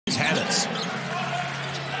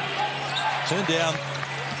Turned down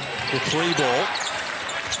the 3 ball.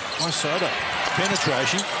 Sotto.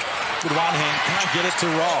 Penetration with one hand. Can't get it to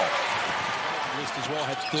roll. List as well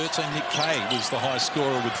had 13. Nick Kay was the high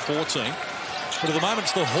scorer with 14. But at the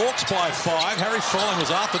moment it's the Hawks by 5. Harry Froling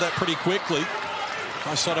was after that pretty quickly.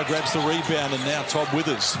 Sotto grabs the rebound and now Todd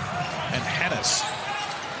Withers and Hannes.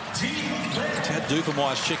 Tad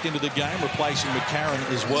Dupermeier's checked into the game, replacing McCarron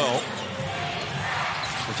as well.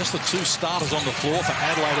 But just the 2 starters on the floor for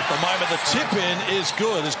Adelaide at the moment. The tip-in is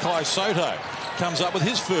good as Sotto comes up with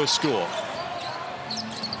his first score.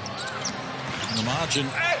 And the margin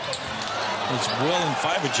is well in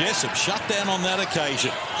favour. Jessup shut down on that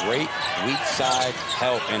occasion. Great weak side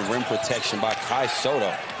help and rim protection by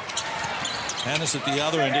Sotto. Hannes at the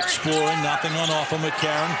other end exploring, nothing on offer.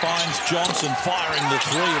 McCarron finds Johnson firing the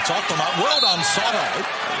 3. It's off the mark. Well done, Sotto.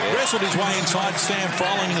 Yeah. Wrestled his way inside Sam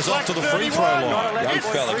Froling and is off to the free throw line. Young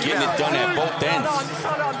fella getting it done at both ends.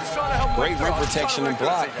 Great rim protection and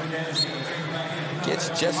block. Gets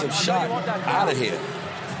Jessup shot out of here.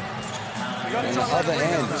 On the other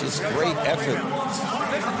end, just great effort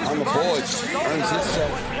on the boards. Earns his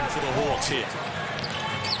set. For the Hawks here.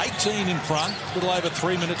 18 in front, a little over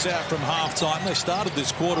 3 minutes out from halftime. They started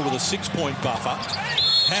this quarter with a 6-point buffer.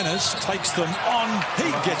 Hannes takes them on. He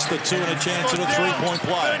gets the 2 and a chance at a 3-point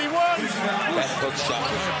play. That hook shot.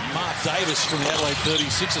 Mark Davis from the Adelaide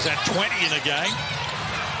 36 has had 20 in a game.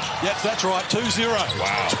 Yep, that's right, 2-0.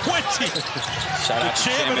 Wow. 20. Shout out the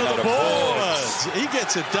chairman of the boards. He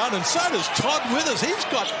gets it done, and so does Todd Withers. He's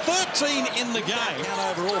got 13 in the game. And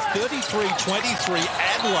overall, 33-23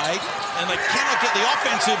 Adelaide, and they cannot get the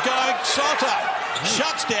offensive going. Sotto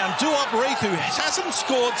shuts down Duop Reith, who hasn't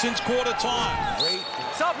scored since quarter time. Great.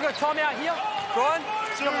 Stop, we've got time out here. Brian,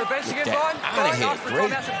 come to the bench again, Brian. Out of here.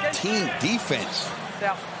 Great team defense.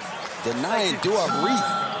 Denying Duop Reith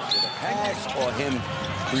to the pass or him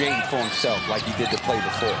creating for himself like he did the play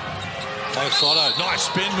before. Sotto, nice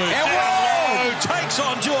spin move. And takes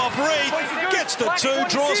on Duop Reith, gets the 2,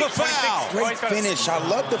 draws a foul. Great finish. I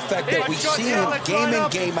love the fact that we see him game in,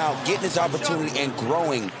 game out, getting his opportunity and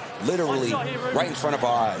growing literally right in front of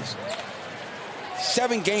our eyes.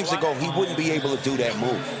 7 games ago, he wouldn't be able to do that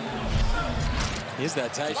move. Here's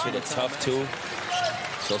that take. Just hit it tough too.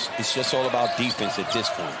 So it's just all about defense at this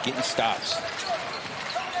point, getting stops.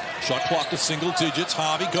 Shot clock to single digits.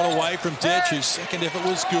 Harvey got away from Detch, whose second effort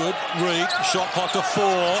was good. Reed, shot clock to 4.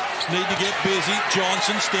 Need to get busy.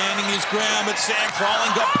 Johnson standing his ground, but Sam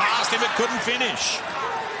Froling got past him. It couldn't finish.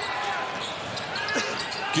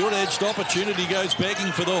 Good-edged opportunity goes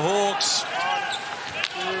begging for the Hawks.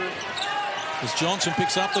 As Johnson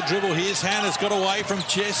picks up the dribble, here's Hannes, got away from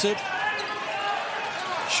Jessup.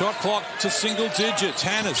 Shot clock to single digits.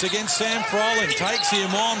 Hannes against Sam Froling. Takes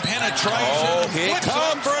him on. Penetration. Here it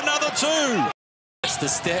comes for another 2. That's the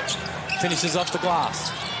step. Finishes off the glass.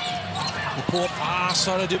 The poor pass.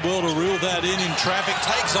 Sotto did well to reel that in traffic.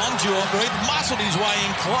 Takes on Duop Reith. Muscled his way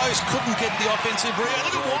in close. Couldn't get the offensive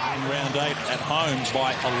rebound. Look at what. In round 8 at Holmes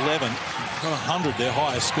by 11. Got 100, their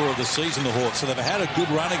highest score of the season, the Hawks. So they've had a good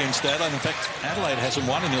run against Adelaide. In fact, Adelaide hasn't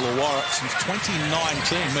won in Illawarra since 2019.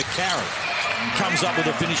 McCarron comes up with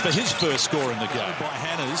a finish for his first score in the game. By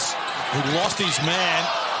Hannes, who lost his man.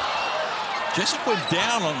 Jessup went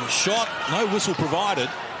down on the shot. No whistle provided.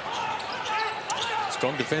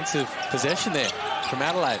 Strong defensive possession there from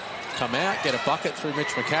Adelaide. Come out, get a bucket through Mitch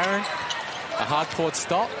McCarron. A hard-fought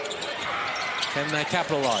stop. Can they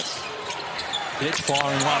capitalise? Detch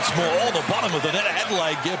firing once more. Oh, the bottom of the net.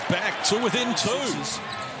 Adelaide get back to within 2.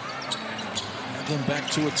 Them back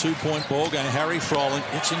to a 2-point ball game. Harry Froling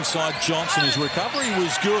gets inside Johnson. His recovery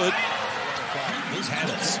was good. Here's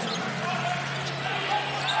Hannes.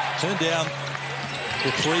 Turned down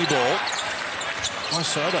the 3 ball.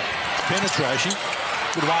 Sotto. Penetration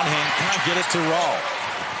with one hand. Can't get it to roll.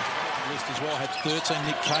 List as well had 13.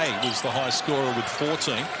 Nick Kay was the high scorer with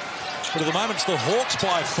 14. But at the moment it's the Hawks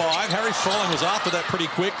by 5. Harry Froling was after that pretty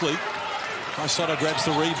quickly. Sotto grabs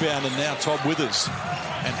the rebound and now Todd Withers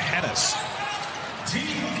and Hannes.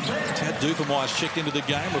 Tad Dupermeier's checked into the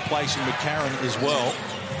game, replacing McCarron as well.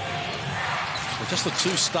 But just the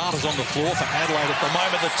 2 starters on the floor for Adelaide at the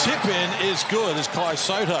moment. The tip-in is good as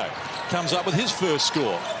Sotto comes up with his first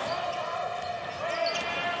score.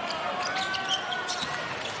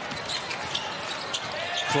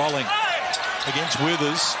 Froling against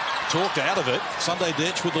Withers. Talked out of it. Sunday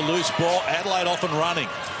Detch with the loose ball. Adelaide off and running.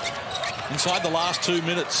 Inside the last 2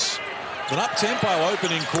 minutes. An up-tempo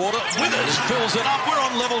opening quarter. Withers fills it up. We're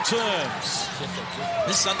on level terms.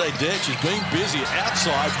 This Sunday Detch has been busy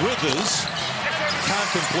outside. Withers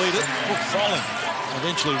can't complete it. Well, Froling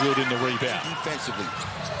eventually reeled in the rebound. Defensively,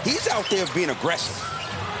 he's out there being aggressive.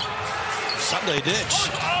 Sunday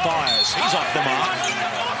Ditch fires. He's off the mark.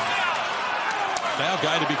 Now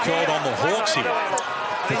going to be called on the Hawks here.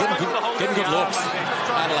 They're getting good looks.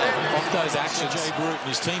 Adelaide off those actions. Jay Bruton,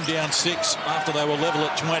 his team down 6 after they were level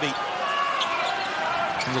at 20.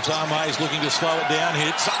 And the tama is looking to slow it down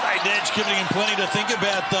here. Sunday Ditch giving him plenty to think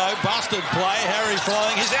about though. Busted play. Harry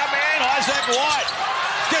Froling. He's our man. Isaac White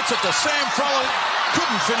gets it to Sam Froling.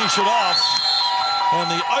 Couldn't finish it off. And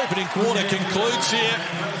the opening quarter concludes here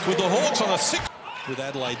with the Hawks on a 6. With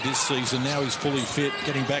Adelaide this season, now he's fully fit,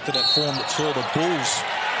 getting back to that form that saw the Bulls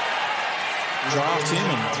draft him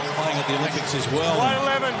and playing at the Olympics as well.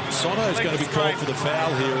 Sotto's going to be called for the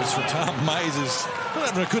foul here as Tom Mays is not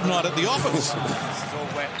having a good night at the office. It's all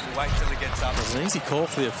wet. Wait till it gets up. It's an easy call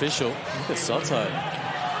for the official. Look at Sotto.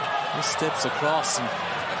 He steps across and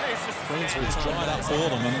cleans It's dried up for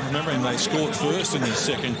them, and remembering they scored first in the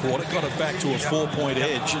second quarter, got it back to a 4-point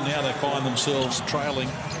edge, and now they find themselves trailing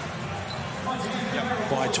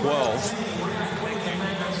by 12.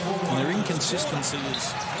 And their inconsistency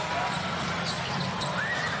is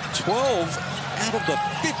 12 out of the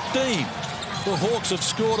 15 the Hawks have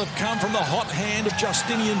scored have come from the hot hand of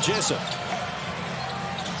Justinian Jessup.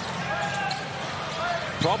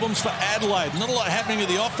 Problems for Adelaide. Not a lot happening at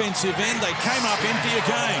the offensive end. They came up empty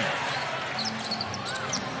again.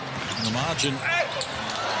 And the margin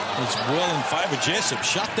is well in favour. Jessup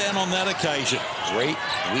shut down on that occasion. Great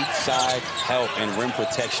weak side help and rim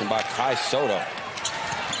protection by Kai Sotto.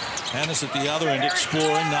 Hannes at the other end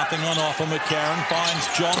exploring, nothing on offer. McCarron finds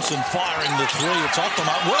Johnson firing the 3. It's off them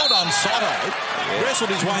up. Well done, Sotto. Wrestled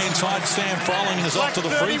his way inside Sam Froling and is off to the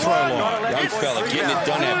free throw line. Young fella getting it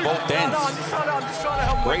done at both ends.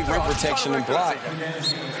 Great rim protection and block.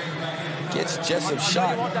 Gets Jessup's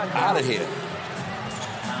shot out of here.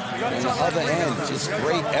 On the other hand, just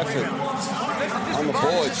great effort on the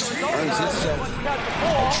boards. Earns himself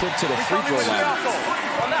a trip to the free throw line.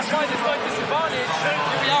 On that play, there's no disadvantage. Here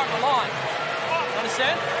we are at the line.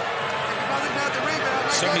 Understand?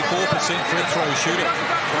 74% free throw shooter.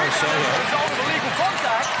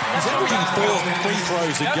 He's averaging 4 free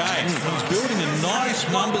throws a game. He's building in nice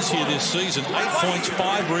numbers here this season. 8 points,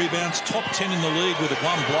 5 rebounds, top 10 in the league with 1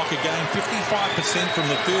 block a game, 55% from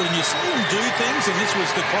the field. And you see him do things, and this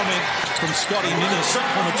was the comment from Scotty Ninnis,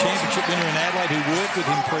 former championship winner in Adelaide, who worked with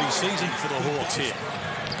him pre-season for the Hawks here.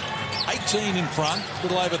 18 in front, a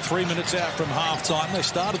little over 3 minutes out from half-time. They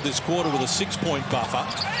started this quarter with a 6-point buffer.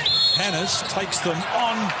 Hannes takes them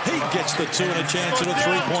on. He gets the 2 and a chance at a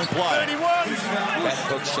 3-point play. That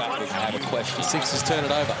hook shot, I have a question. Sixers turn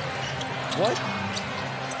it over. What?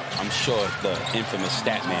 I'm sure the infamous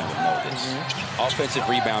stat man would know this. Offensive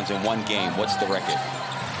rebounds in 1 game. What's the record?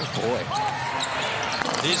 Oh boy.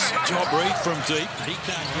 This job read from deep. He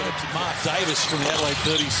can't get it to Mark Davis from the Adelaide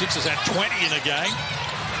 36ers at 20 in a game.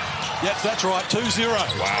 Yep, that's right, 2-0.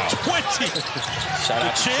 Wow. 20. Shout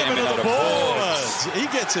out the chairman of the boards. He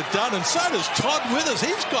gets it done, and so does Todd Withers.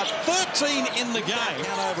 He's got 13 in the game.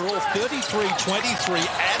 And overall, 33-23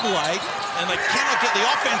 Adelaide, and they cannot get the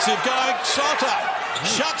offensive going. Sotto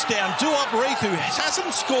shuts down Duop Reith, who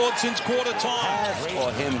hasn't scored since quarter time. Or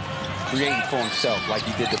him creating for himself like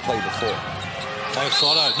he did the play before. Oh,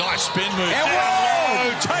 Sotto, nice spin move.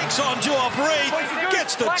 And takes on Duop Reith,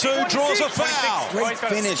 gets the 2, draws a foul. Great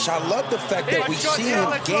finish. I love the fact that we see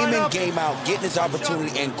him game in, game out, getting his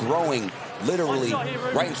opportunity and growing literally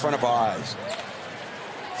right in front of our eyes.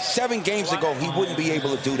 7 games ago, he wouldn't be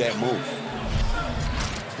able to do that move.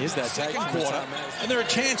 Here's that Second quarter, and they're a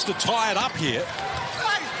chance to tie it up here.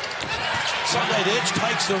 Sunday Ditch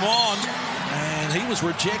takes them on, and he was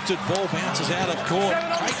rejected. Ball bounces out of court.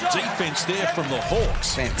 Great defense there from the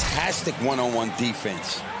Hawks. Fantastic one-on-one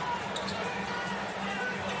defense.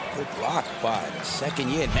 Good block by the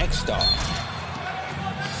second-year next star.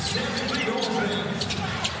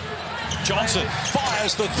 Johnson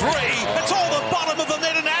fires the 3. It's all the bottom of the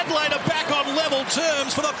net, and Adelaide are back on level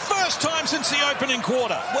terms for the first time since the opening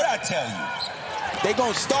quarter. What I tell you, they're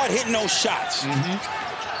going to start hitting those shots.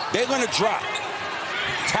 They're going to drop.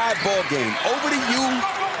 Tied ball game. Over to you,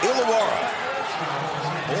 Illawarra.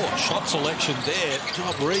 Oh, shot selection there.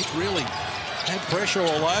 Job Reith really had pressure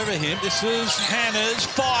all over him. This is Hannes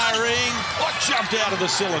firing. What jumped out of the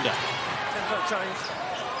cylinder?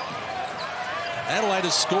 Adelaide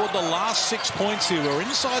has scored the last 6 points here. We're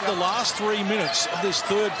inside the last 3 minutes of this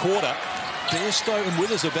third quarter. Bairstow and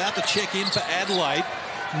Withers about to check in for Adelaide.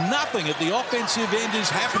 Nothing at the offensive end is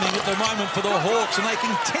happening at the moment for the Hawks, and they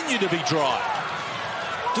continue to be dry.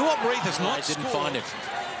 Duop Reith has not didn't find him.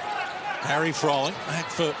 Harry Froling back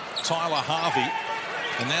for Tyler Harvey,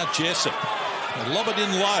 and now Jessup. They lob it in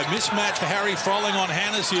low. Mismatch for Harry Froling on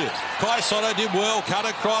Hannes here. Sotto did well. Cut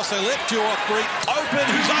across. They left Duoc open.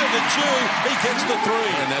 He's overdue. He gets the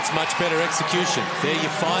three. And that's much better execution. There you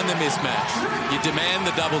find the mismatch. You demand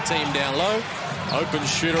the double team down low. Open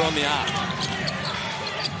shooter on the arc.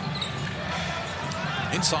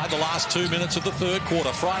 Inside the last 2 minutes of the third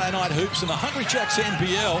quarter. Friday night hoops in the Hungry Jacks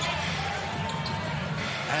NBL.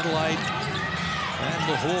 Adelaide and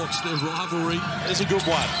the Hawks, their rivalry. There's a good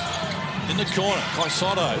one. In the corner,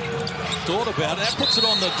 Sotto thought about it. That puts it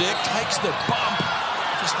on the deck, takes the bump.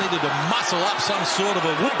 Just needed to muscle up some sort of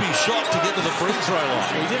a would-be shot to get to the free throw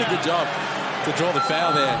line. He did a good job to draw the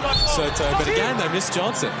foul there, Sotto. But again, they missed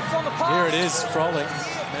Johnson. Here it is, Froling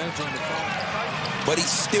managing the foul. But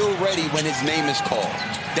he's still ready when his name is called.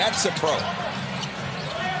 That's a pro.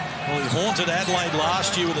 Well, he haunted Adelaide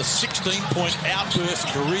last year with a 16-point outburst,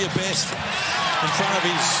 career best, in front of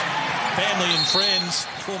his family and friends.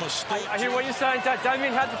 Former state. I hear what you're saying,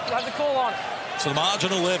 Damien had the call on. So the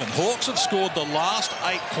margin 11. Hawks have scored the last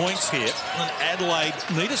 8 points here, and Adelaide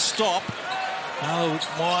need a stop.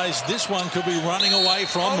 Otherwise, this one could be running away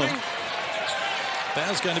from them.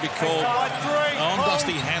 Foul's going to be called on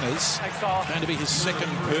Dusty Hannes. Going to be his second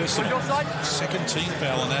personal. Second team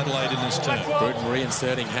foul on Adelaide in this term. Bruton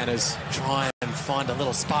reinserting Hannes, try and find a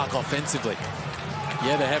little spark offensively.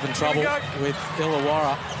 Yeah, they're having trouble with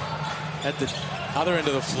Illawarra at the other end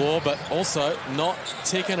of the floor, but also not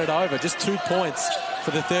ticking it over. Just 2 points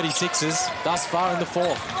for the 36ers thus far in the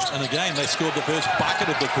fourth. And again, they scored the first bucket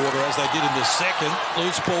of the quarter as they did in the second.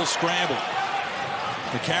 Loose ball scramble.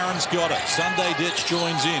 McCarron's got it. Sunday Ditch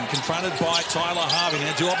joins in, confronted by Tyler Harvey.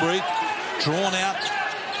 Now Jobbery drawn out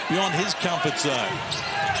beyond his comfort zone.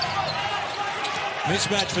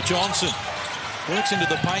 Mismatch for Johnson. Works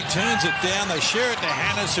into the paint, turns it down. They share it to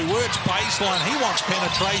Hannes, who works baseline. He wants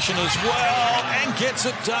penetration as well and gets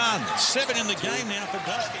it done. 7 in the game now for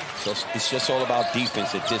Dusty. So it's just all about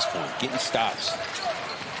defense at this point, getting stops.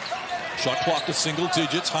 Shot clock to single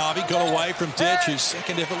digits. Harvey got away from Detch, whose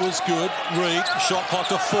second effort was good. Reed, shot clock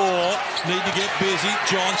to 4. Need to get busy.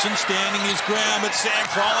 Johnson standing his ground, but Sam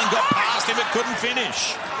Froling got past him, but couldn't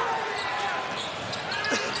finish.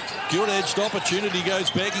 Good-edged opportunity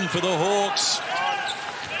goes begging for the Hawks.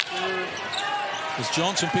 As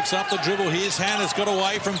Johnson picks up the dribble, here's Hannes, got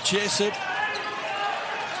away from Jessup.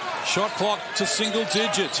 Shot clock to single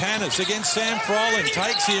digits. Hannes against Sam Froling.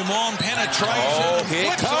 Takes him on. Penetration. Oh, here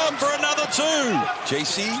flips comes on for another 2.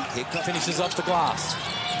 JC, here comes. Finishes off the glass.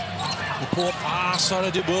 The poor pass.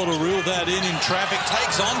 Sotto did well to reel that in traffic.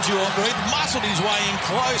 Takes on Duoc. Muscled his way in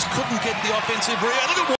close. Couldn't get the offensive rebound. Look at